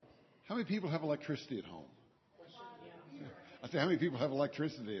How many people have electricity at home? I say, how many people have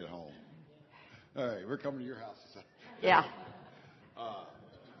electricity at home? All right, we're coming to your house. Yeah.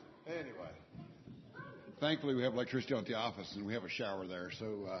 Anyway, thankfully we have electricity at the office and we have a shower there,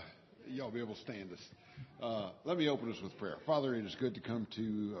 so y'all be able to stand us. Let me open us with prayer. Father, it is good to come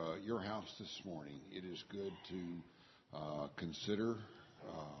to your house this morning. It is good to consider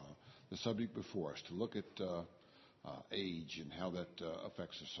the subject before us, to look at age and how that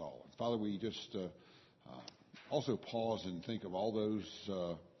affects us all. And Father, we just also pause and think of all those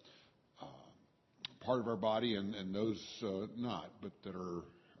part of our body and those not, but that are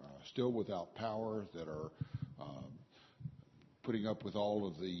still without power, that are putting up with all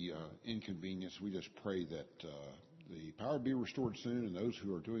of the inconvenience. We just pray that the power be restored soon, and those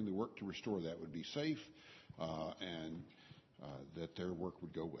who are doing the work to restore that would be safe, and that their work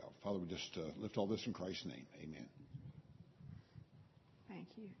would go well. Father, we just lift all this in Christ's name. Amen. Thank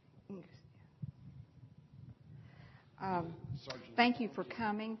you. Thank you for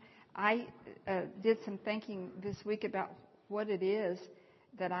coming. I did some thinking this week about what it is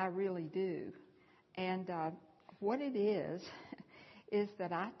that I really do. And what it is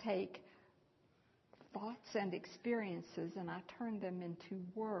that I take thoughts and experiences and I turn them into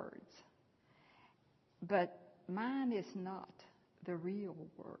words. But mine is not the real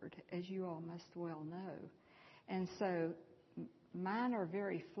word, as you all must well know. And so mine are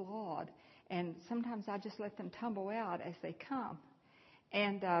very flawed. And sometimes I just let them tumble out as they come.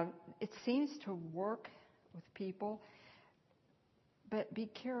 And it seems to work with people. But be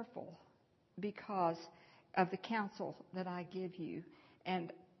careful because of the counsel that I give you.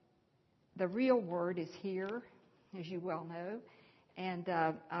 And the real word is here, as you well know. And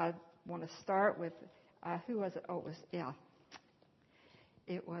I want to start with, who was it? Oh,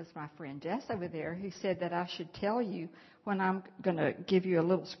 it was my friend Jess over there who said that I should tell you when I'm going to give you a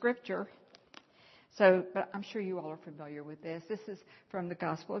little scripture. So, but I'm sure you all are familiar with this. This is from the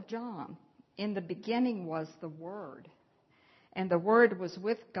Gospel of John. In the beginning was the Word, and the Word was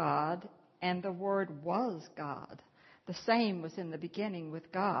with God, and the Word was God. The same was in the beginning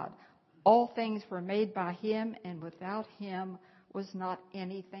with God. All things were made by Him, and without Him was not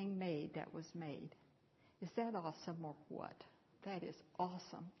anything made that was made. Is that awesome or what? That is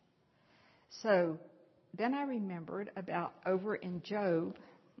awesome. So then I remembered about over in Job.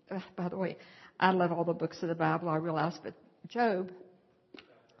 By the way, I love all the books of the Bible, I realize, but Job,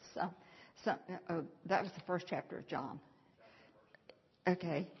 that was the first chapter of John.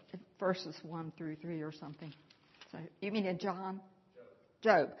 Okay, verses 1 through 3 or something. So you mean in John?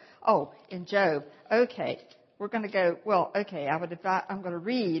 Job. Oh, in Job. Okay, we're going to go. Well, okay, I'm going to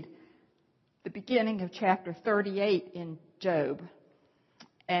read the beginning of chapter 38 in Job,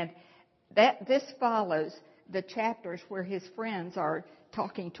 and this follows the chapters where his friends are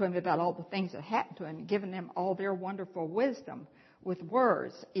talking to him about all the things that happened to him and giving them all their wonderful wisdom with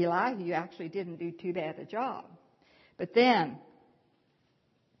words. Elihu actually didn't do too bad a job. But then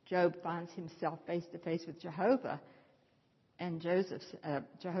Job finds himself face to face with Jehovah, and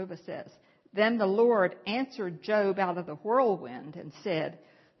Jehovah says, "Then the Lord answered Job out of the whirlwind and said,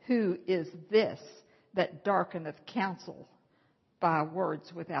 'Who is this that darkeneth counsel by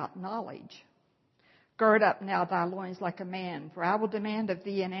words without knowledge? Gird up now thy loins like a man, for I will demand of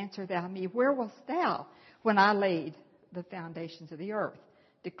thee, and answer thou me. Where wast thou when I laid the foundations of the earth?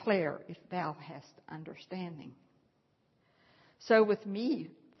 Declare if thou hast understanding.'" So with me,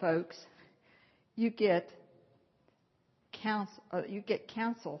 folks, you get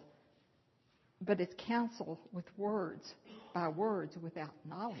counsel, but it's counsel with words, by words without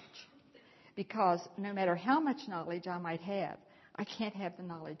knowledge. Because no matter how much knowledge I might have, I can't have the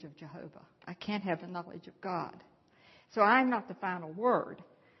knowledge of Jehovah. I can't have the knowledge of God. So I'm not the final word,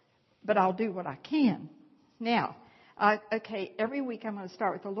 but I'll do what I can. Now, every week I'm going to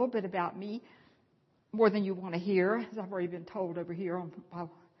start with a little bit about me, more than you want to hear, as I've already been told over here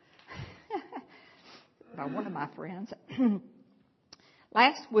by one of my friends.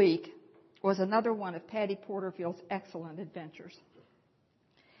 Last week was another one of Patty Porterfield's excellent adventures.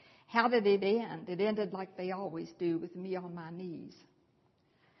 How did it end? It ended like they always do, with me on my knees.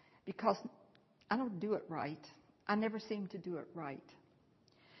 Because I don't do it right. I never seem to do it right.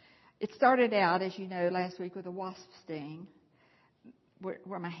 It started out, as you know, last week with a wasp sting,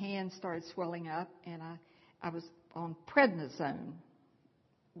 where my hand started swelling up, and I was on prednisone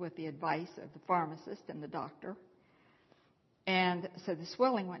with the advice of the pharmacist and the doctor. And so the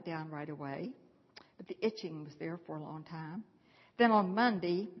swelling went down right away, but the itching was there for a long time. Then on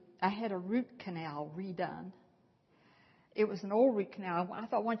Monday, I had a root canal redone. It was an old root canal. I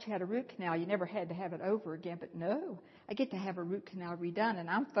thought once you had a root canal, you never had to have it over again. But no, I get to have a root canal redone, and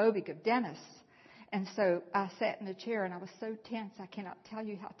I'm phobic of dentists. And so I sat in the chair, and I was so tense. I cannot tell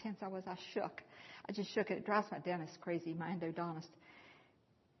you how tense I was. I shook. I just shook it. It drives my dentist crazy, my endodontist.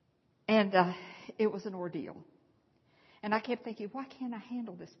 And it was an ordeal. And I kept thinking, why can't I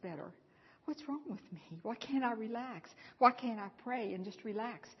handle this better? What's wrong with me? Why can't I relax? Why can't I pray and just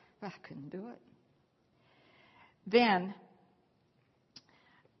relax? But I couldn't do it. Then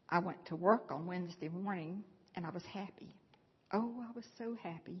I went to work on Wednesday morning, and I was happy. Oh, I was so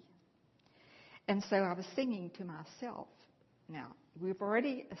happy. And so I was singing to myself. Now, we've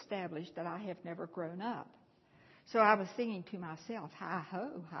already established that I have never grown up. So I was singing to myself,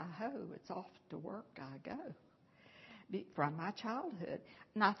 hi-ho, it's off to work I go, from my childhood.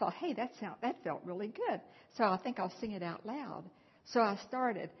 And I thought, hey, that felt really good. So I think I'll sing it out loud. So I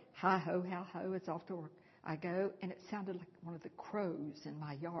started, hi-ho, it's off to work I go, and it sounded like one of the crows in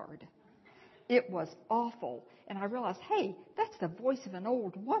my yard. It was awful. And I realized, hey, that's the voice of an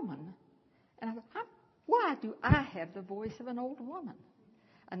old woman. And I thought, why do I have the voice of an old woman?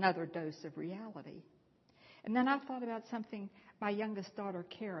 Another dose of reality. And then I thought about something my youngest daughter,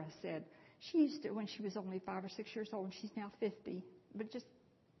 Kara, said. She used to, when she was only 5 or 6 years old, and she's now 50, but it just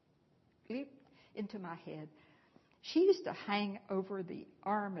leaped into my head. She used to hang over the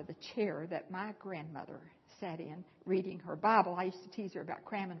arm of the chair that my grandmother sat in reading her Bible. I used to tease her about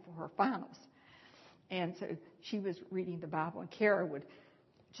cramming for her finals. And so she was reading the Bible, and Kara would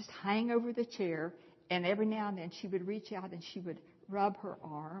just hang over the chair, and every now and then she would reach out and she would rub her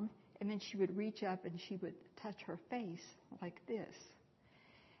arm, and then she would reach up and she would touch her face like this.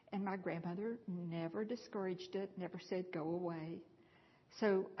 And my grandmother never discouraged it, never said, go away.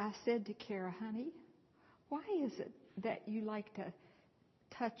 So I said to Kara, honey, why is it that you like to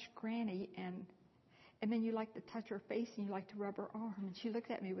touch Granny and then you like to touch her face and you like to rub her arm? And she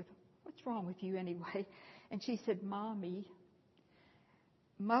looked at me with, what's wrong with you anyway? And she said, Mommy,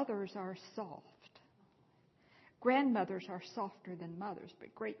 mothers are soft. Grandmothers are softer than mothers,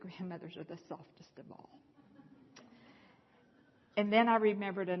 but great-grandmothers are the softest of all. And then I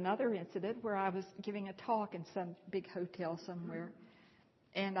remembered another incident where I was giving a talk in some big hotel somewhere.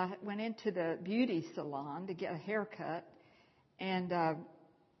 And I went into the beauty salon to get a haircut. And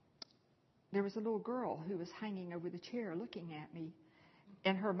there was a little girl who was hanging over the chair looking at me.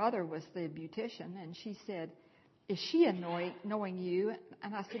 And her mother was the beautician. And she said, is she annoying you?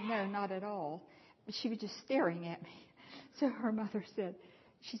 And I said, no, not at all. But she was just staring at me. So her mother said,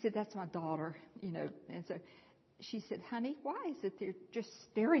 she said, that's my daughter, you know. And so she said, honey, why is it they're just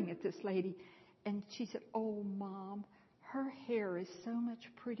staring at this lady? And she said, oh, Mom, her hair is so much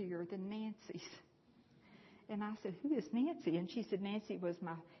prettier than Nancy's. And I said, who is Nancy? And she said, Nancy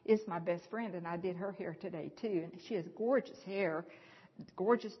is my best friend, and I did her hair today, too. And she has gorgeous hair,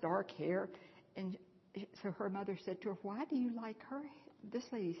 gorgeous dark hair. And so her mother said to her, why do you like this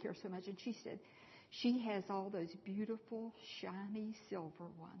lady's hair so much? And she said, she has all those beautiful, shiny silver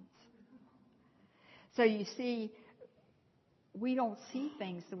ones. So you see, we don't see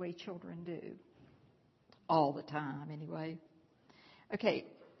things the way children do. All the time, anyway. Okay,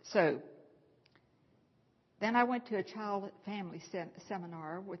 so then I went to a child family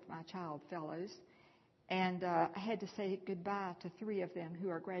seminar with my child fellows, and I had to say goodbye to 3 of them who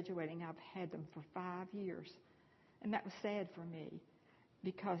are graduating. I've had them for 5 years, and that was sad for me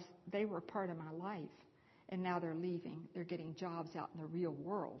because they were a part of my life, and now they're leaving. They're getting jobs out in the real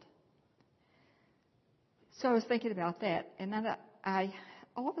world. So I was thinking about that, and then I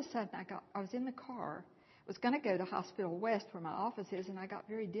all of a sudden I was in the car. I was going to go to Hospital West where my office is, and I got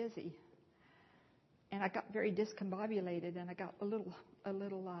very dizzy. And I got very discombobulated, and I got a little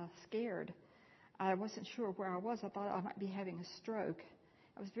scared. I wasn't sure where I was. I thought I might be having a stroke.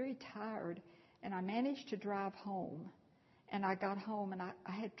 I was very tired, and I managed to drive home. And I got home, and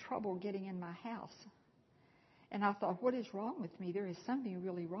I had trouble getting in my house. And I thought, what is wrong with me? There is something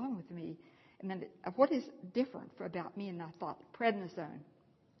really wrong with me. And then what is different about me? And I thought, prednisone.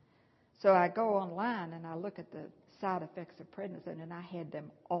 So I go online and I look at the side effects of prednisone, and I had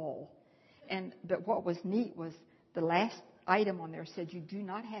them all. But what was neat was the last item on there said you do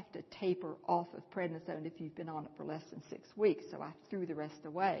not have to taper off of prednisone if you've been on it for less than 6 weeks. So I threw the rest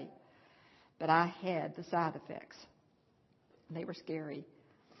away. But I had the side effects. They were scary.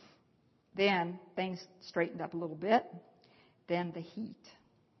 Then things straightened up a little bit. Then the heat.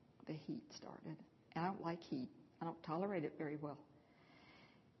 The heat started. I don't like heat. I don't tolerate it very well.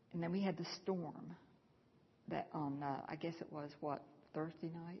 And then we had the storm that on, I guess it was, Thursday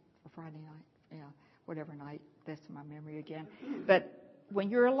night or Friday night? Yeah, whatever night. That's my memory again. But when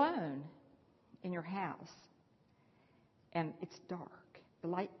you're alone in your house, and it's dark. The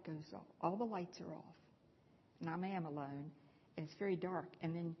light goes off. All the lights are off. And I am alone, and it's very dark.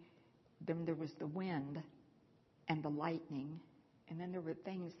 And then there was the wind and the lightning, and then there were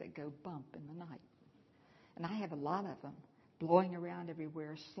things that go bump in the night. And I have a lot of them, blowing around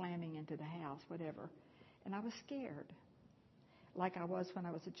everywhere, slamming into the house, whatever. And I was scared, like I was when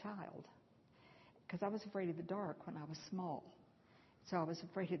I was a child, because I was afraid of the dark when I was small. So I was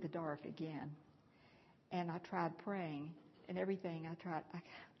afraid of the dark again. And I tried praying and everything. I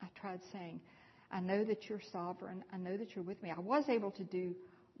tried saying, I know that you're sovereign. I know that you're with me. I was able to do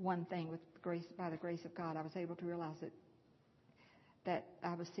one thing with grace, by the grace of God. I was able to realize that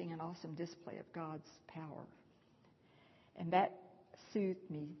I was seeing an awesome display of God's power. And that soothed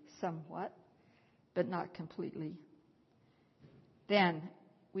me somewhat, but not completely. Then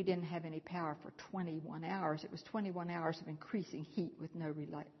we didn't have any power for 21 hours. It was 21 hours of increasing heat with no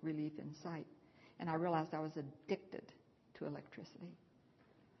relief in sight. And I realized I was addicted to electricity.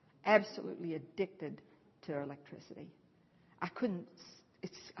 Absolutely addicted to electricity. I couldn't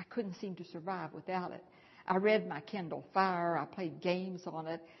seem to survive without it. I read my Kindle Fire. I played games on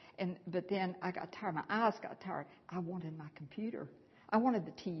it. But then I got tired. My eyes got tired. I wanted my computer. I wanted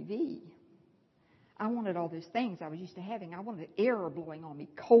the TV. I wanted all those things I was used to having. I wanted air blowing on me,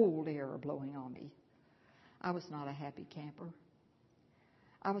 cold air blowing on me. I was not a happy camper.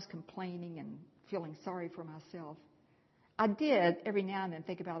 I was complaining and feeling sorry for myself. I did every now and then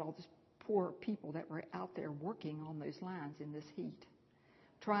think about all those poor people that were out there working on those lines in this heat,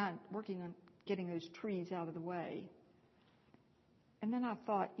 working on getting those trees out of the way. And then I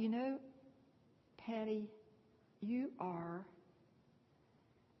thought, Patty, you are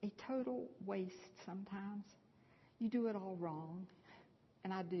a total waste sometimes. You do it all wrong.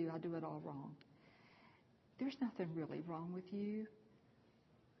 And I do it all wrong. There's nothing really wrong with you.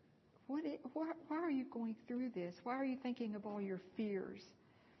 Why are you going through this? Why are you thinking of all your fears?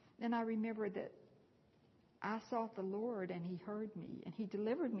 And I remembered that I sought the Lord and He heard me and He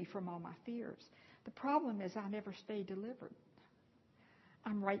delivered me from all my fears. The problem is I never stay delivered.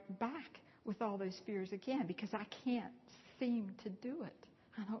 I'm right back with all those fears again because I can't seem to do it.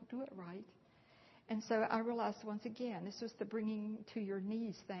 I don't do it right. And so I realized once again, this was the bringing to your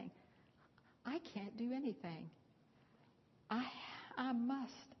knees thing. I can't do anything. I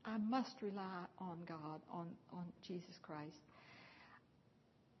must rely on God, on Jesus Christ.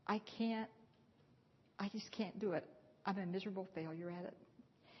 I just can't do it. I'm a miserable failure at it.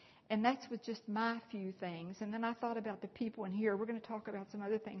 And that's with just my few things. And then I thought about the people in here. We're going to talk about some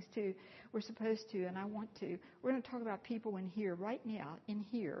other things too. We're supposed to, and I want to. We're going to talk about people in here, right now, in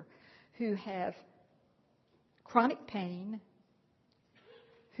here, who have chronic pain,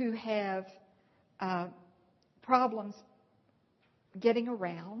 who have problems getting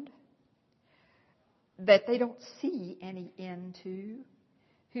around, that they don't see any end to,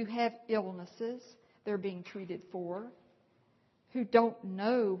 who have illnesses they're being treated for, who don't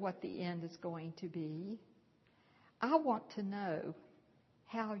know what the end is going to be. I want to know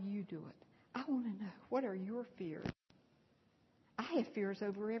how you do it. I want to know, what are your fears? I have fears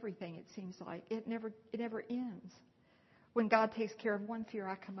over everything, it seems like. It never ends. When God takes care of one fear,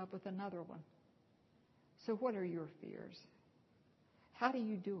 I come up with another one. So what are your fears? How do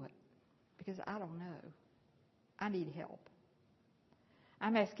you do it? Because I don't know. I need help.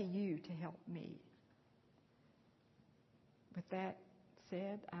 I'm asking you to help me. With that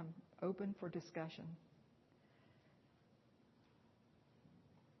said, I'm open for discussion.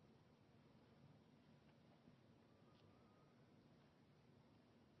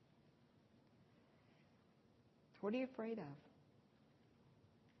 What are you afraid of?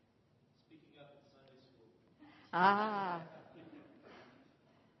 Speaking up in Sunday school.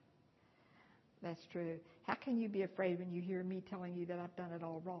 That's true. How can you be afraid when you hear me telling you that I've done it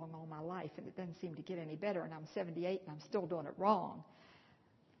all wrong all my life and it doesn't seem to get any better and I'm 78 and I'm still doing it wrong?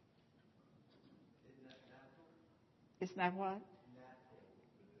 Isn't that natural? Isn't that what? Natural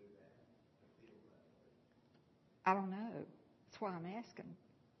to do that, to feel that way. I don't know. That's why I'm asking.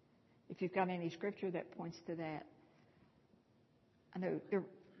 If you've got any scripture that points to that. I know. I'm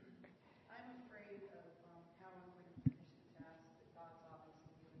afraid of how I'm going to finish the task that God's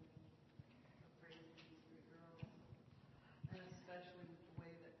obviously given me of raising these three girls, and especially with the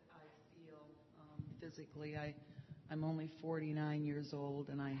way that I feel physically. I'm only 49 years old,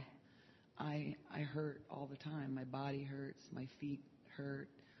 and I hurt all the time. My body hurts, my feet hurt.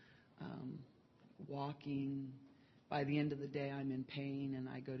 Walking. By the end of the day, I'm in pain, and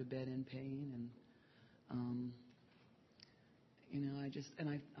I go to bed in pain, and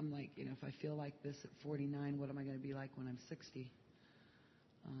I'm like, if I feel like this at 49, what am I going to be like when I'm 60?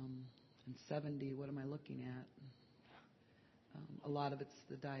 And 70, what am I looking at? A lot of it's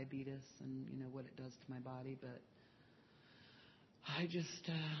the diabetes and, what it does to my body. But I just,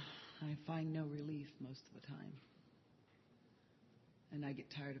 I find no relief most of the time. And I get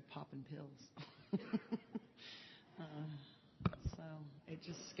tired of popping pills. So it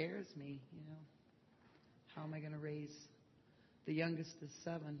just scares me, How am I going to raise? The youngest is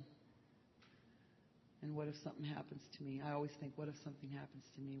 7. And what if something happens to me? I always think, what if something happens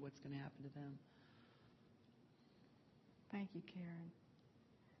to me? What's going to happen to them? Thank you, Karen.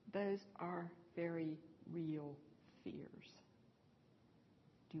 Those are very real fears.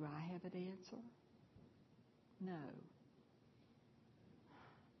 Do I have an answer? No.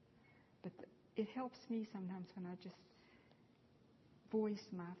 But it helps me sometimes when I just voice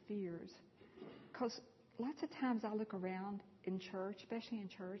my fears. Because lots of times I look around in church, especially in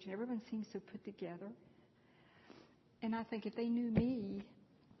church, and everyone seems so put together. And I think if they knew me,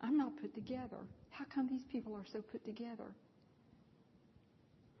 I'm not put together. How come these people are so put together?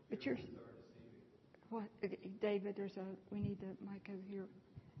 But you're... What? David, we need the mic over here.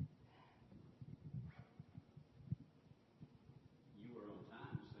 You were on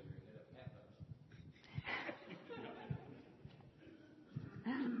time, so your head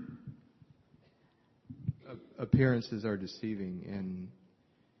up. Appearances are deceiving, and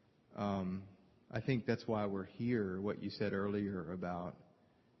I think that's why we're here. What you said earlier about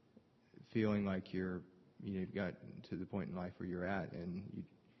feeling like you've got to the point in life where you're at, and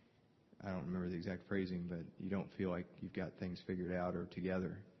I don't remember the exact phrasing, but you don't feel like you've got things figured out or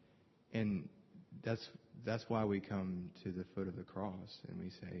together, and that's why we come to the foot of the cross and we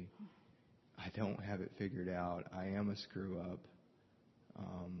say, I don't have it figured out. I am a screw up.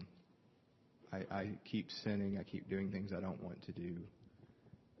 I keep sinning. I keep doing things I don't want to do.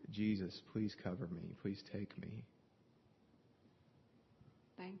 Jesus, please cover me. Please take me.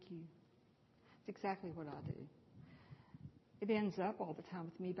 Thank you. It's exactly what I do. It ends up all the time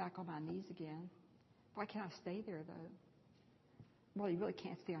with me back on my knees again. Why can't I stay there, though? Well, you really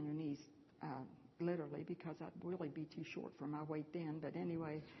can't stay on your knees, literally, because I'd really be too short for my weight then. But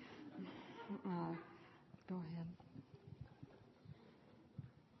anyway, go ahead.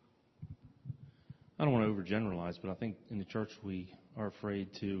 I don't want to overgeneralize, but I think in the church we are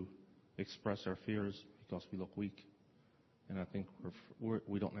afraid to express our fears because we look weak. And I think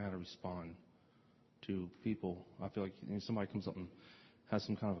we don't know how to respond to people. I feel like somebody comes up and has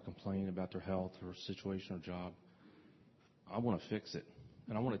some kind of a complaint about their health or situation or job. I want to fix it.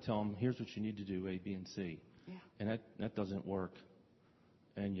 And I want to tell them, here's what you need to do, A, B, and C. Yeah. And that doesn't work.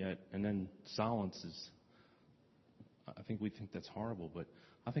 And then silence is, I think we think that's horrible. But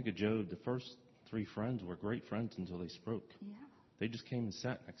I think of Job, the first 3 friends were great friends until they spoke. Yeah. They just came and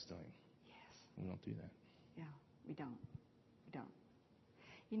sat next to him. Yes. We don't do that. Yeah, we don't. We don't.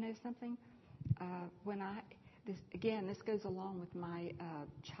 You know something? This goes along with my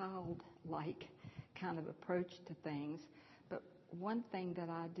childlike kind of approach to things. But one thing that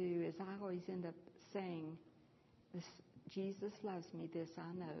I do is I always end up saying, "This Jesus loves me. This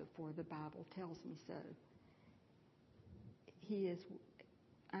I know, for the Bible tells me so." He is.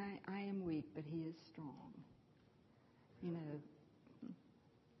 I am weak, but He is strong.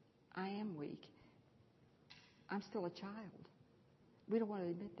 I am weak. I'm still a child. We don't want to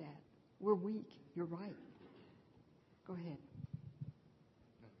admit that. We're weak. You're right. Go ahead.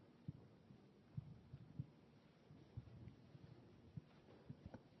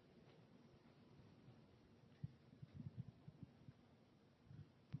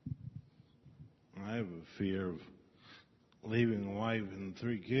 I have a fear of leaving a wife and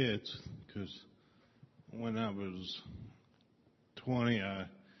 3 kids because when I was 20, I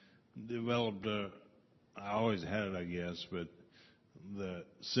developed I always had it, I guess, but the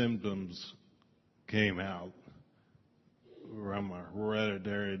symptoms came out from a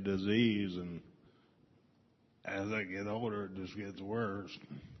hereditary disease, and as I get older, it just gets worse.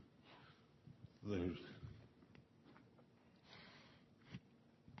 There's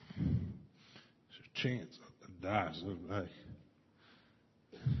a chance I die someday,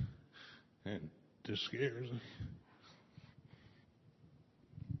 and it just scares me.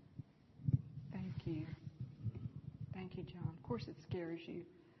 Thank you. Thank you, John. Of course it scares you.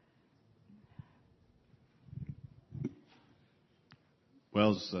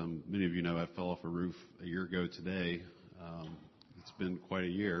 Well, as many of you know, I fell off a roof a year ago today. It's been quite a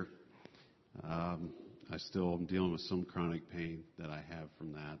year. I still am dealing with some chronic pain that I have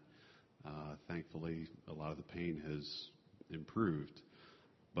from that. Thankfully, a lot of the pain has improved.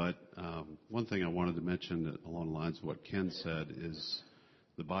 But one thing I wanted to mention along the lines of what Ken said is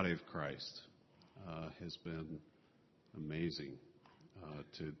the body of Christ has been amazing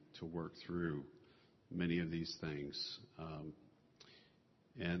to work through many of these things.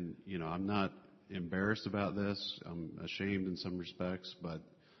 And, I'm not embarrassed about this. I'm ashamed in some respects, but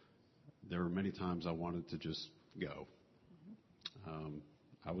there were many times I wanted to just go.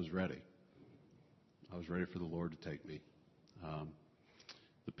 I was ready. I was ready for the Lord to take me.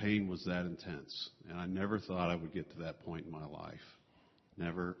 The pain was that intense, and I never thought I would get to that point in my life.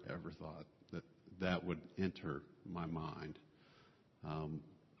 Never, ever thought that would enter my mind.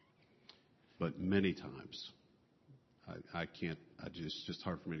 But many times, it's just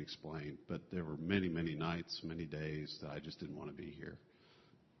hard for me to explain, but there were many, many nights, many days that I just didn't want to be here.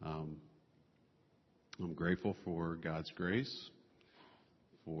 I'm grateful for God's grace,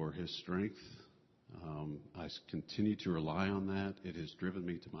 for His strength. I continue to rely on that. It has driven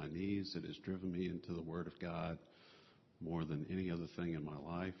me to my knees. It has driven me into the Word of God more than any other thing in my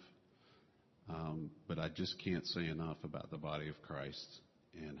life. But I just can't say enough about the body of Christ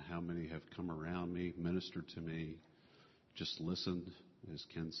and how many have come around me, ministered to me, just listened, as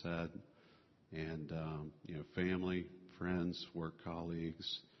Ken said, and, family, friends, work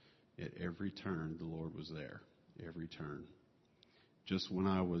colleagues. At every turn, the Lord was there. Every turn. Just when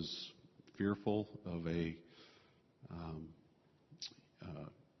I was fearful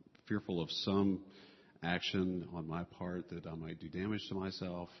of some action on my part that I might do damage to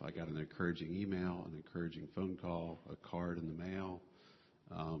myself, I got an encouraging email, an encouraging phone call, a card in the mail.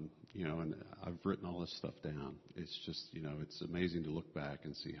 And I've written all this stuff down. It's just, it's amazing to look back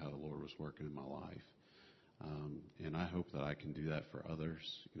and see how the Lord was working in my life. And I hope that I can do that for others.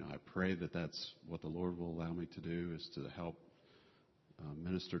 I pray that that's what the Lord will allow me to do, is to help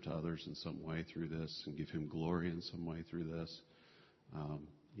minister to others in some way through this and give Him glory in some way through this.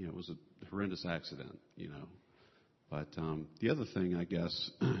 It was a horrendous accident, But the other thing, I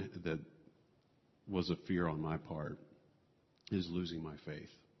guess, that was a fear on my part is losing my faith.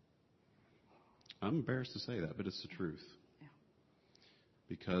 I'm embarrassed to say that, but it's the truth. Yeah.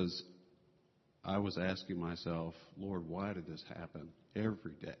 Because I was asking myself, Lord, why did this happen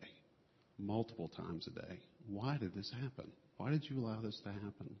every day, multiple times a day? Why did this happen? Why did you allow this to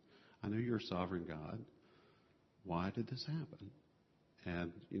happen? I know you're a sovereign God. Why did this happen?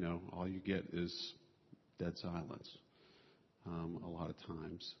 And, all you get is dead silence a lot of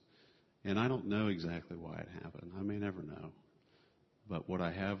times. And I don't know exactly why it happened. I may never know. But what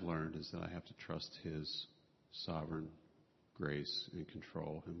I have learned is that I have to trust His sovereign grace and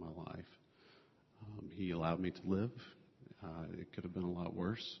control in my life. He allowed me to live. It could have been a lot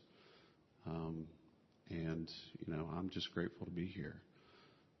worse. And, I'm just grateful to be here.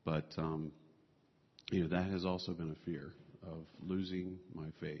 But, that has also been a fear of losing my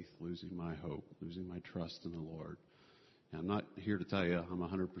faith, losing my hope, losing my trust in the Lord. And I'm not here to tell you I'm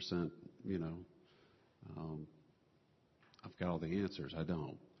 100%, I've got all the answers. I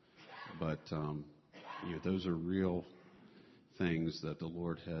don't. But, those are real things that the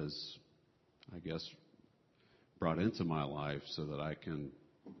Lord has, I guess, brought into my life so that I can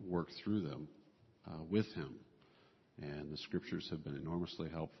work through them with Him. And the scriptures have been enormously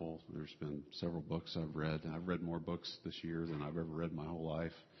helpful. There's been several books I've read. I've read more books this year than I've ever read my whole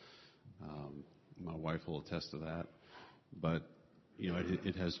life. My wife will attest to that. But,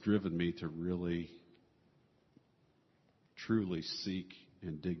 it has driven me to really, truly seek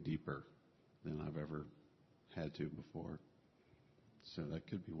and dig deeper than I've ever had to before. So that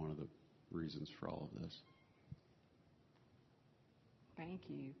could be one of the reasons for all of this. Thank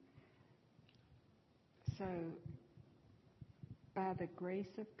you. So, by the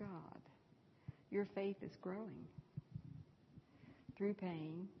grace of God, your faith is growing. Through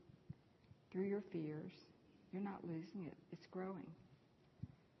pain, through your fears, you're not losing it. It's growing.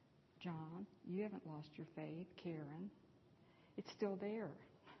 John, you haven't lost your faith. Karen, it's still there.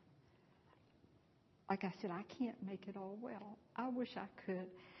 Like I said, I can't make it all well. I wish I could.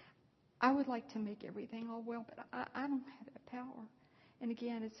 I would like to make everything all well, but I don't have that power. And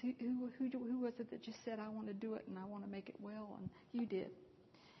again, it's who was it that just said, I want to do it and I want to make it well? And you did.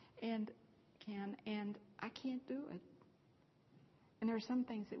 And I can't do it. And there are some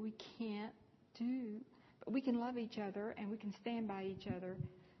things that we can't do, but we can love each other and we can stand by each other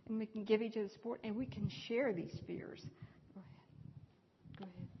and we can give each other support and we can share these fears. Go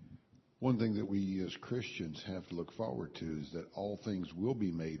ahead. One thing that we as Christians have to look forward to is that all things will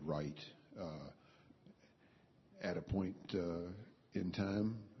be made right at a point in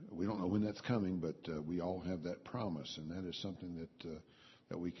time. We don't know when that's coming, but we all have that promise, and that is something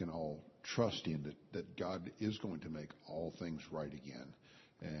that we can all trust in, that God is going to make all things right again.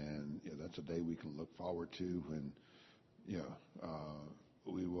 And that's a day we can look forward to when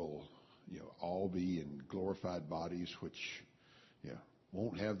we will all be in glorified bodies, which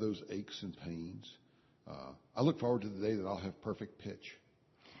won't have those aches and pains. I look forward to the day that I'll have perfect pitch.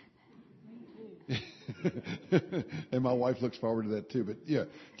 And my wife looks forward to that too. But yeah,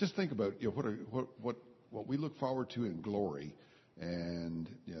 just think about what we look forward to in glory, and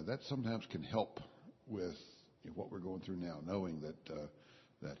that sometimes can help with what we're going through now, knowing that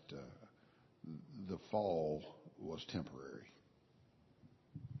the fall was temporary.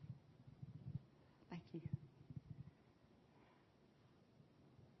 Thank you.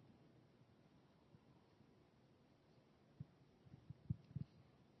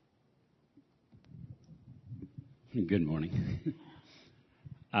 Good morning.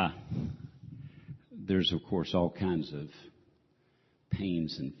 There's, of course, all kinds of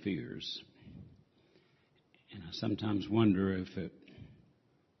pains and fears. And I sometimes wonder if it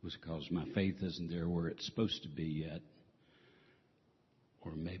was because my faith isn't there where it's supposed to be yet.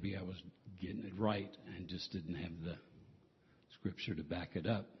 Or maybe I was getting it right and just didn't have the scripture to back it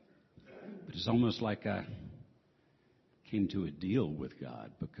up. But it's almost like I came to a deal with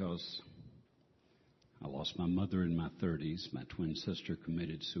God, because I lost my mother in my 30s. My twin sister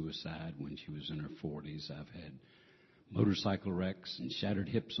committed suicide when she was in her 40s. I've had motorcycle wrecks and shattered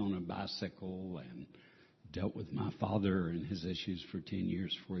hips on a bicycle, and dealt with my father and his issues for 10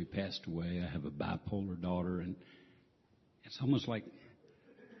 years before he passed away. I have a bipolar daughter, and it's almost like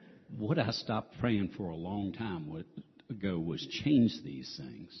what I stopped praying for a long time ago was change these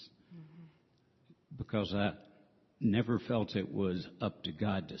things. Because I never felt it was up to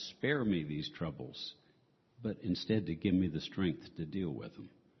God to spare me these troubles, but instead to give me the strength to deal with them.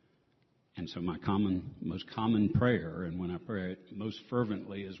 And so my most common prayer, and when I pray it most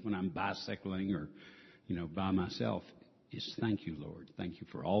fervently, is when I'm bicycling or, by myself, is thank you, Lord. Thank you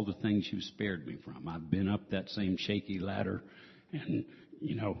for all the things you spared me from. I've been up that same shaky ladder and,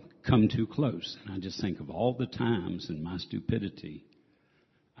 come too close. And I just think of all the times in my stupidity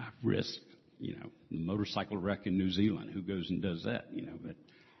I've risked, the motorcycle wreck in New Zealand. Who goes and does that,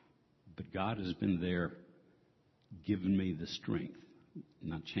 but God has been there, giving me the strength,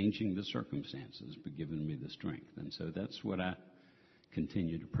 not changing the circumstances, but giving me the strength. And so that's what I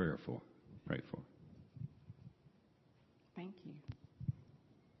continue to pray for. Thank you.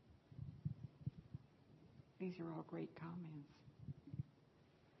 These are all great comments.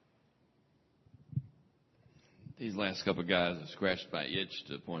 These last couple of guys have scratched my itch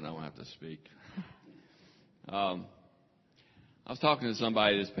to the point I won't have to speak. I was talking to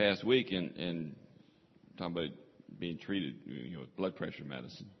somebody this past week and talking about being treated, with blood pressure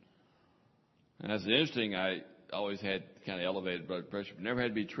medicine. And that's interesting. I always had kind of elevated blood pressure, but never had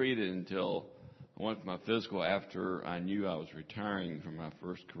to be treated until I went for my physical after I knew I was retiring from my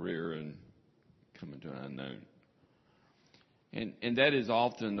first career and coming to an unknown. And that is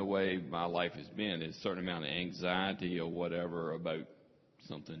often the way my life has been, is a certain amount of anxiety or whatever about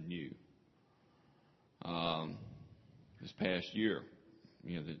something new. This past year,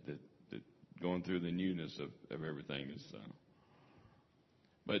 the going through the newness of everything is.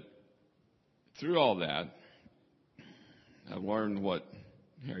 But through all that, I've learned what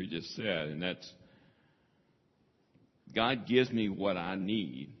Harry just said, and that's God gives me what I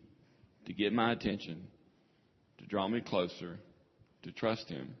need to get my attention, to draw me closer, to trust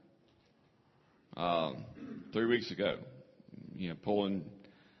Him. 3 weeks ago, pulling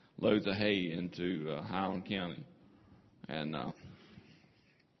loads of hay into Highland County, and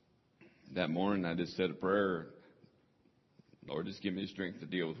that morning I just said a prayer, Lord, just give me the strength to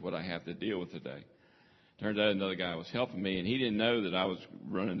deal with what I have to deal with today. Turns out another guy was helping me, and he didn't know that I was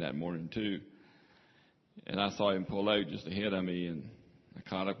running that morning too. And I saw him pull out just ahead of me, and I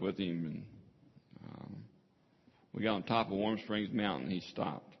caught up with him, and we got on top of Warm Springs Mountain. He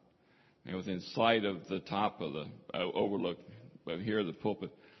stopped. And within sight of the top of the overlook, here the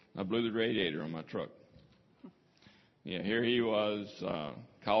pulpit, I blew the radiator on my truck. Yeah, here he was,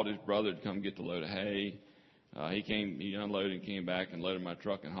 called his brother to come get the load of hay. He unloaded and came back and loaded my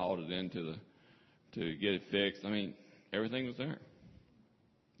truck and hauled it in to get it fixed. I mean, everything was there.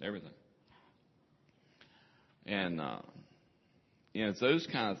 Everything. And, it's those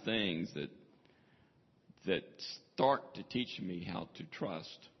kind of things that start to teach me how to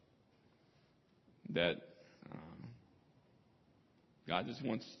trust that God just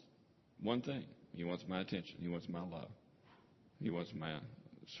wants one thing. He wants my attention. He wants my love. He wants my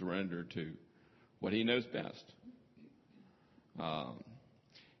surrender to what He knows best.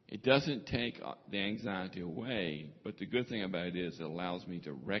 It doesn't take the anxiety away, but the good thing about it is it allows me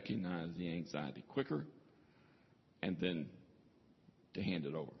to recognize the anxiety quicker and then to hand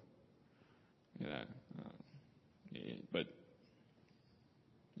it over. But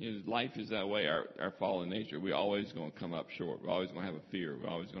life is that way. Our fallen nature, we're always going to come up short. We're always going to have a fear. We're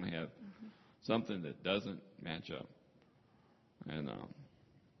always going to have something that doesn't match up.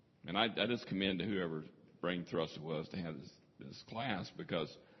 And I just commend to whoever's brain thrust it was to have this class,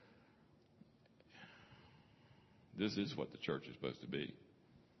 because this is what the church is supposed to be.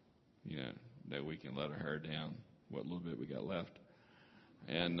 You know, that we can let our hair down, what little bit we got left,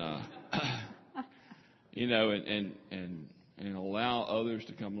 and you know, and allow others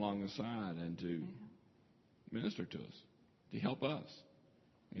to come along the side and to minister to us, to help us.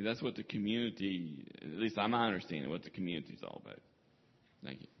 I mean, that's what the community, at least I'm understanding what the community is all about.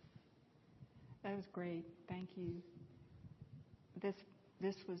 Thank you. That was great. Thank you.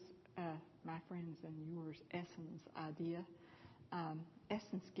 This was my friend's and yours, Essen's idea.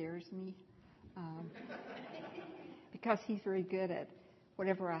 Essen scares me because he's very good at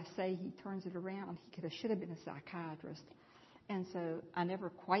whatever I say. He turns it around. He should have been a psychiatrist, and so I never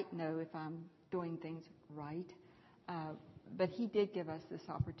quite know if I'm doing things right. But he did give us this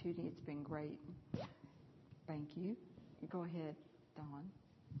opportunity. It's been great. Thank you. Go ahead, Don.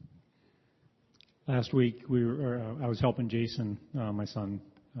 Last week, I was helping Jason, my son,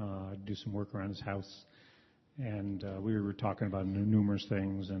 do some work around his house, and we were talking about numerous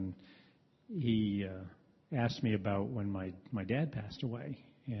things, and he asked me about when my dad passed away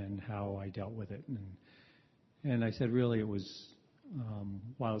and how I dealt with it, and I said, really, it was,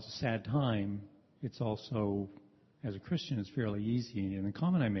 while it's a sad time, it's also, as a Christian, it's fairly easy. And the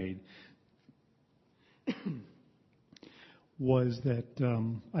comment I made was that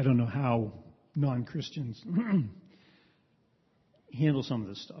I don't know how non-Christians handle some of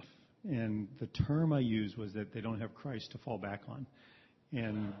this stuff. And the term I used was that they don't have Christ to fall back on.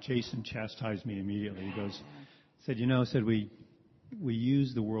 And Jason chastised me immediately. He said, we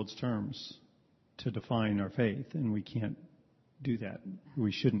use the world's terms to define our faith, and we can't do that.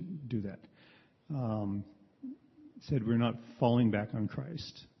 We shouldn't do that. Said we're not falling back on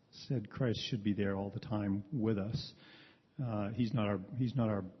Christ. Said Christ should be there all the time with us. He's not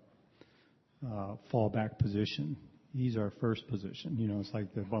our fallback position. He's our first position. You know, it's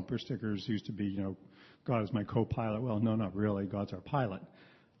like the bumper stickers used to be, you know, God is my co-pilot. Well, no, not really. God's our pilot.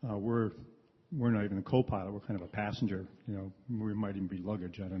 We're not even a co-pilot. We're kind of a passenger. You know, we might even be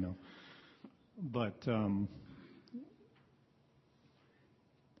luggage. I don't know. But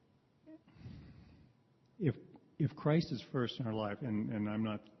if Christ is first in our life, and I'm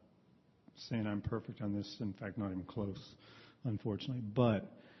not saying I'm perfect on this, in fact, not even close, unfortunately,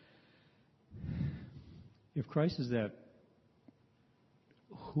 but if Christ is that,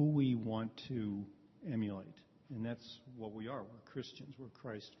 who we want to emulate, and that's what we are. We're Christians. We're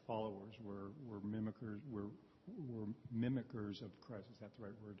Christ followers. We're mimickers. We're mimickers of Christ. Is that the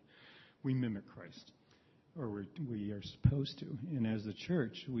right word? We mimic Christ, or we are supposed to. And as the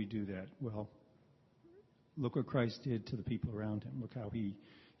church, we do that. Well, look what Christ did to the people around him. Look how he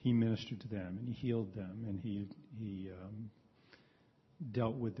ministered to them, and he healed them, and he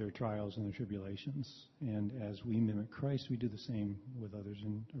dealt with their trials and their tribulations. And as we mimic Christ, we do the same with others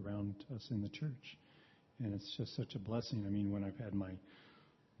around us in the church. And it's just such a blessing. I mean, when I've had my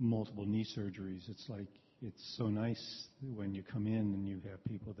multiple knee surgeries, it's like, it's so nice when you come in and you have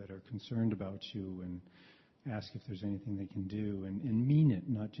people that are concerned about you and ask if there's anything they can do, and mean it,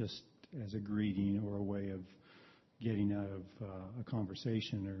 not just as a greeting or a way of getting out of a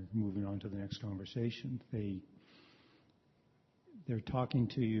conversation or moving on to the next conversation. They're talking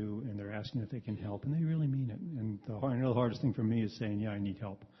to you and they're asking if they can help, and they really mean it. And I know the hardest thing for me is saying, yeah, I need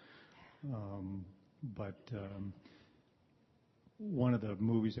help. But one of the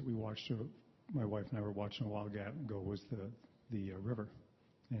movies that we watched, my wife and I were watching a while ago, was the River.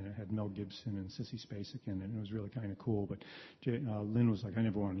 And it had Mel Gibson and Sissy Spacek in it, and it was really kind of cool. But Lynn was like, I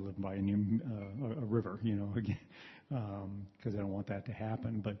never wanted to live by a river, you know, again, because I don't want that to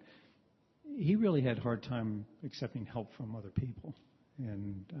happen. But he really had a hard time accepting help from other people.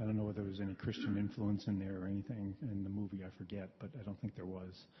 And I don't know whether there was any Christian influence in there or anything in the movie, I forget, but I don't think there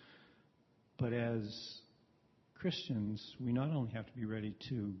was. But as Christians, we not only have to be ready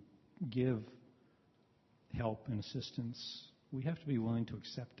to give help and assistance, we have to be willing to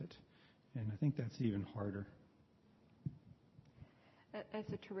accept it. And I think that's even harder. That's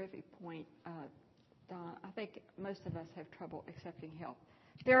a terrific point, Don. I think most of us have trouble accepting help.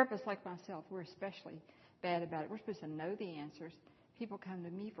 Therapists like myself, we're especially bad about it. We're supposed to know the answers. People come to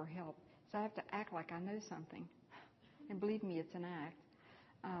me for help, so I have to act like I know something. And believe me, it's an act.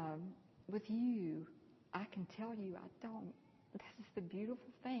 With you, I can tell you I don't. This is the beautiful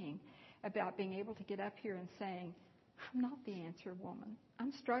thing about being able to get up here and saying, I'm not the answer woman.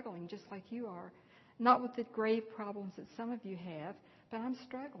 I'm struggling just like you are. Not with the grave problems that some of you have, but I'm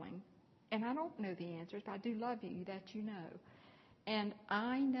struggling. And I don't know the answers, but I do love you, that you know. And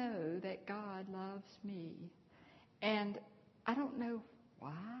I know that God loves me. And I don't know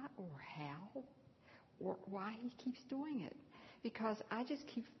why or how or why he keeps doing it. Because I just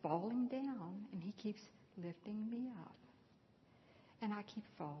keep falling down and he keeps lifting me up. And I keep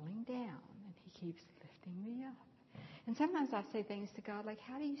falling down and he keeps lifting me up. And sometimes I say things to God like,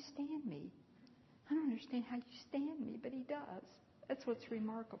 how do you stand me? I don't understand how you stand me, but he does. That's what's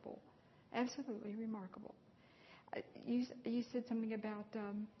remarkable. Absolutely remarkable. You said something about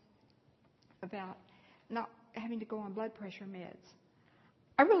not having to go on blood pressure meds.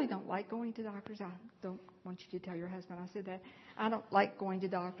 I really don't like going to doctors. I don't want you to tell your husband I said that. I don't like going to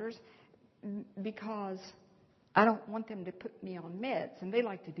doctors because I don't want them to put me on meds, and they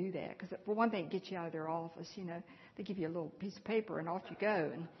like to do that because, for one thing, it gets you out of their office. You know, they give you a little piece of paper and off you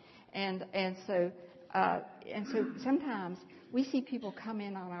go, and so sometimes we see people come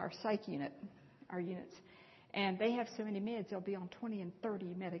in on our psych unit, our units, and they have so many meds they'll be on 20 and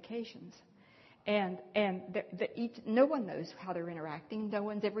 30 medications, and no one knows how they're interacting. No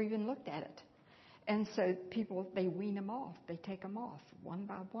one's ever even looked at it. And so people, they wean them off. They take them off one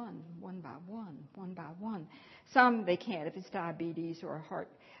by one, one by one, one by one. Some they can't if it's diabetes or a heart,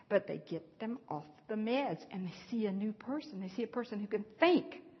 but they get them off the meds and they see a new person. They see a person who can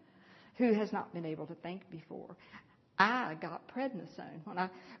think, who has not been able to think before. I got prednisone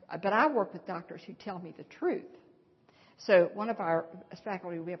but I work with doctors who tell me the truth. So one of our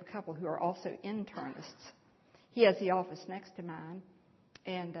faculty, we have a couple who are also internists. He has the office next to mine.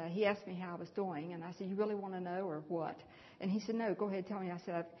 And he asked me how I was doing, and I said, you really want to know or what? And he said, no, go ahead, tell me. I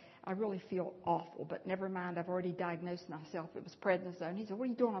said, I really feel awful, but never mind, I've already diagnosed myself. It was prednisone. He said, what are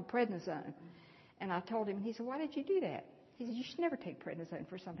you doing on prednisone? And I told him, and he said, why did you do that? He said, you should never take prednisone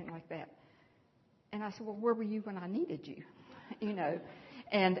for something like that. And I said, well, where were you when I needed you? You know,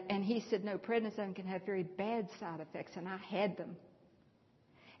 and he said, no, prednisone can have very bad side effects, and I had them.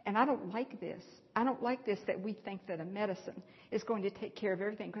 And I don't like this. I don't like this that we think that a medicine is going to take care of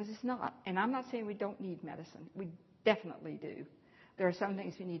everything, because it's not. And I'm not saying we don't need medicine. We definitely do. There are some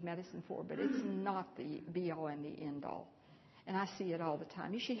things we need medicine for, but it's not the be-all and the end-all. And I see it all the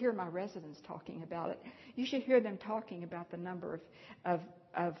time. You should hear my residents talking about it. You should hear them talking about the number of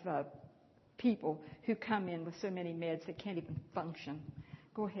people who come in with so many meds they can't even function.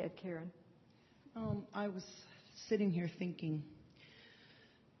 Go ahead, Karen. I was sitting here thinking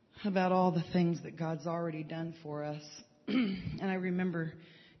about all the things that God's already done for us. And I remember,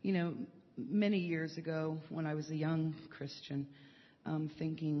 many years ago when I was a young Christian,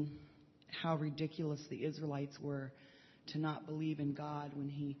 thinking how ridiculous the Israelites were to not believe in God when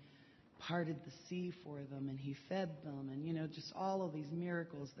he parted the sea for them and he fed them and, just all of these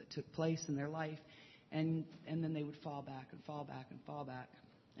miracles that took place in their life. And then they would fall back and fall back and fall back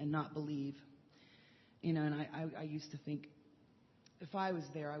and not believe. And I used to think, if I was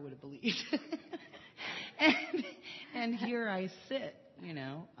there, I would have believed. and here I sit,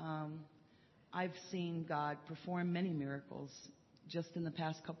 I've seen God perform many miracles just in the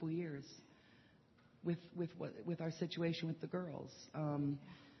past couple years with our situation with the girls.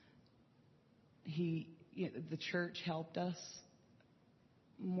 The church helped us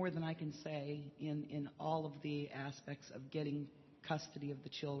more than I can say in all of the aspects of getting custody of the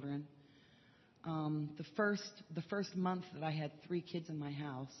children. The first month that I had 3 kids in my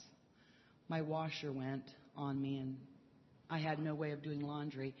house, my washer went on me and I had no way of doing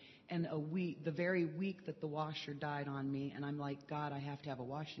laundry. And the very week that the washer died on me, and I'm like, God, I have to have a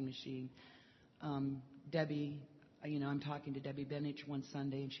washing machine. Debbie, I'm talking to Debbie Benich one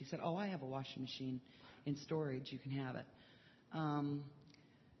Sunday, and she said, oh, I have a washing machine in storage. You can have it.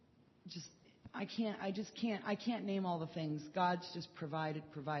 I can't name all the things. God's just provided.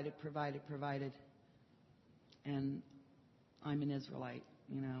 And I'm an Israelite,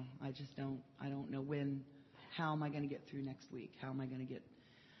 I don't know how am I going to get through next week?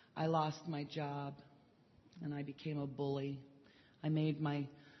 I lost my job and I became a bully. I made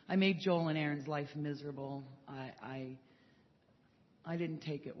Joel and Aaron's life miserable. I didn't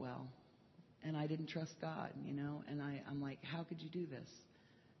take it well. And I didn't trust God, and I'm like, how could you do this?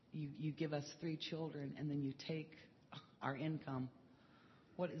 You give us 3 children, and then you take our income.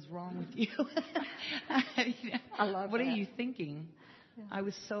 What is wrong with you? I love what that. are you thinking? Yeah. I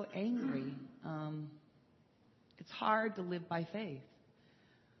was so angry. It's hard to live by faith.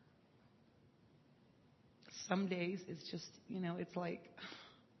 Some days it's just, it's like,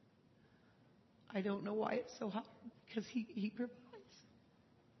 I don't know why it's so hard, because he provides.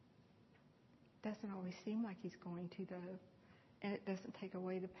 Doesn't always seem like he's going to, though. And it doesn't take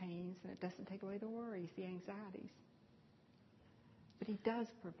away the pains, and it doesn't take away the worries, the anxieties. But he does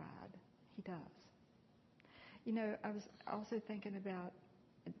provide. He does. You know, I was also thinking about,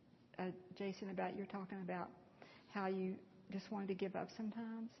 Jason, about you're talking about how you just wanted to give up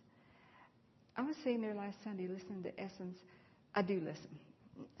sometimes. I was sitting there last Sunday listening to Essence. I do listen.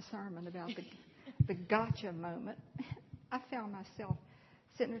 Sermon about the gotcha moment. I found myself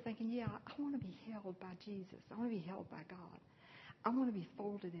sitting there thinking, yeah, I want to be held by Jesus. I want to be held by God. I want to be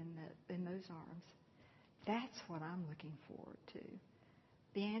folded in those arms. That's what I'm looking forward to.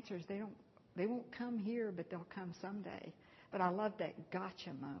 The answers, they won't come here, but they'll come someday. But I love that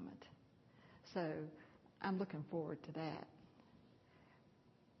gotcha moment. So I'm looking forward to that.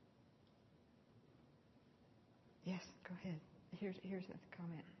 Yes, go ahead. Here's a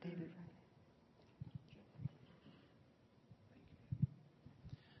comment, David.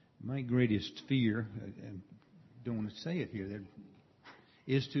 My greatest fear, I don't want to say it here,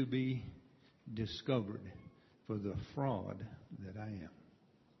 is to be discovered for the fraud that I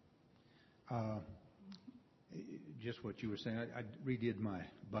am. Just what you were saying, I redid my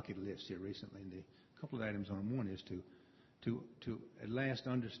bucket list here recently, and a couple of items on one is to at last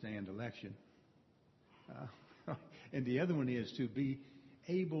understand election. And the other one is to be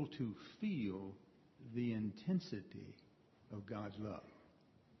able to feel the intensity of God's love.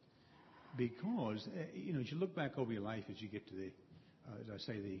 Because, as you look back over your life, as you get to as I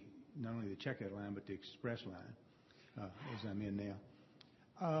say, not only the checkout line, but the express line, as I'm in now,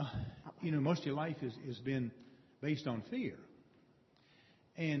 most of your life has been based on fear.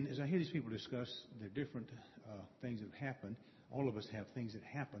 And as I hear these people discuss the different things that have happened, all of us have things that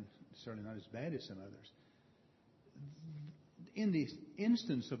happen, certainly not as bad as some others. In the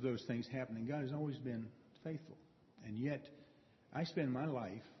instance of those things happening, God has always been faithful. And yet, I spend my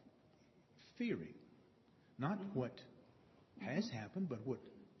life fearing not what has happened, but what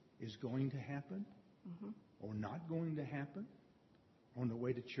is going to happen or not going to happen. On the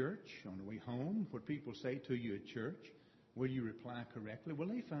way to church, on the way home, what people say to you at church, will you reply correctly? Will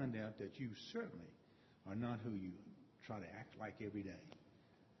they find out that you certainly are not who you try to act like every day?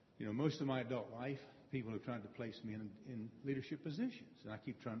 Most of my adult life, people have tried to place me in leadership positions, and I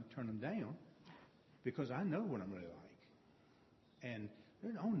keep trying to turn them down because I know what I'm really like. And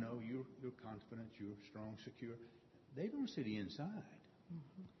oh no, you're confident, you're strong, secure. They don't see the inside.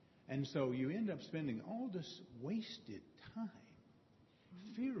 And so you end up spending all this wasted time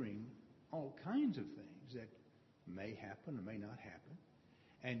fearing all kinds of things that may happen or may not happen.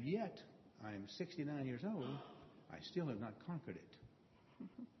 And yet, I'm 69 years old, I still have not conquered it.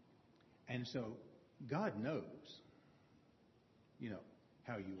 And so, God knows,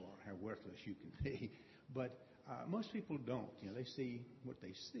 how you are, how worthless you can be. But most people don't. They see what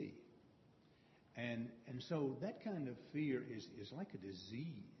they see. And so that kind of fear is like a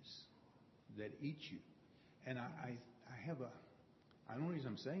disease that eats you. And I have the only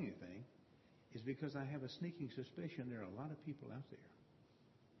reason I'm saying anything is because I have a sneaking suspicion there are a lot of people out there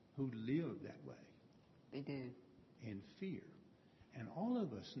who live that way. They do. In fear. And all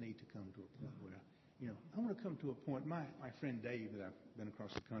of us need to come to a point where, I want to come to a point. My friend Dave, that I've been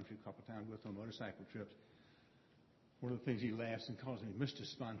across the country a couple of times with on motorcycle trips, one of the things he laughs and calls me Mr.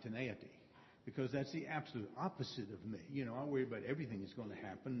 Spontaneity, because that's the absolute opposite of me. I worry about everything that's going to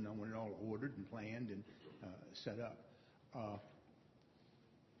happen, and I want it all ordered and planned and set up.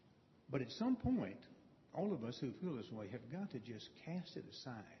 But at some point, all of us who feel this way have got to just cast it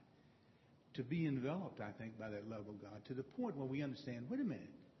aside to be enveloped, I think, by that love of God to the point where we understand, wait a minute,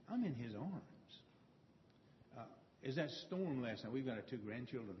 I'm in His arms. As that storm last night, we've got our 2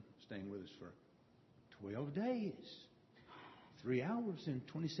 grandchildren staying with us for 12 days. 3 hours and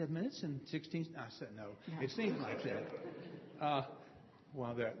 27 minutes and 16... I said no. It seems like that.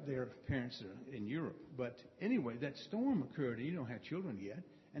 While their parents are in Europe. But anyway, that storm occurred, and you don't have children yet.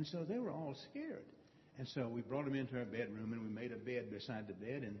 And so they were all scared. And so we brought them into our bedroom, and we made a bed beside the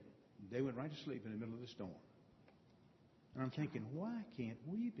bed, and they went right to sleep in the middle of the storm. And I'm thinking, why can't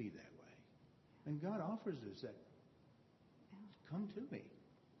we be that way? And God offers us that. Come to me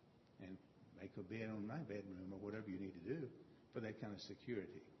and make a bed on my bedroom or whatever you need to do for that kind of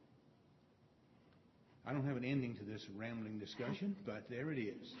security. I don't have an ending to this rambling discussion, but there it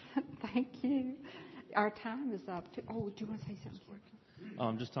is. Thank you. Our time is up. Oh, do you want to say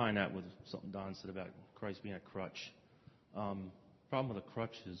something? Just tying that with something Don said about Christ being a crutch. Problem with a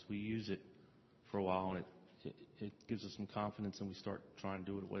crutch is we use it for a while, and it gives us some confidence, and we start trying to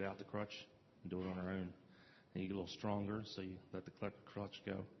do it without the crutch and do it on our own. And you get a little stronger, so you let the crutch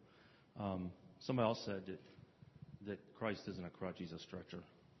go. Somebody else said that Christ isn't a crutch; He's a stretcher.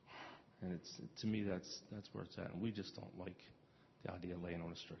 And to me, that's where it's at. And we just don't like the idea of laying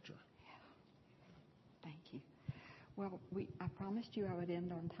on a stretcher. Thank you. Well, I promised you I would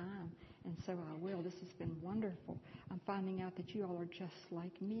end on time, and so I will. This has been wonderful. I'm finding out that you all are just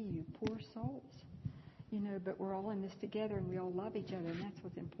like me, you poor souls. But we're all in this together, and we all love each other, and that's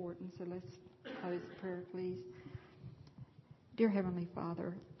what's important. So let's close the prayer, please. Dear Heavenly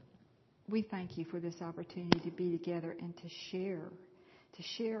Father, we thank you for this opportunity to be together and to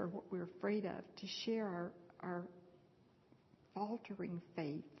share what we're afraid of, to share our faltering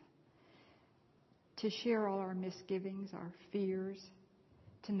faith, to share all our misgivings, our fears,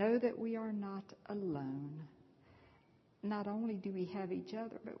 to know that we are not alone. Not only do we have each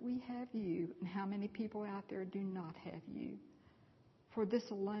other, but we have you. And how many people out there do not have you? For this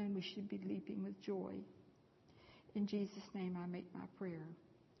alone, we should be leaping with joy. In Jesus' name, I make my prayer.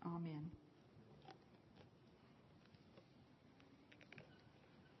 Amen.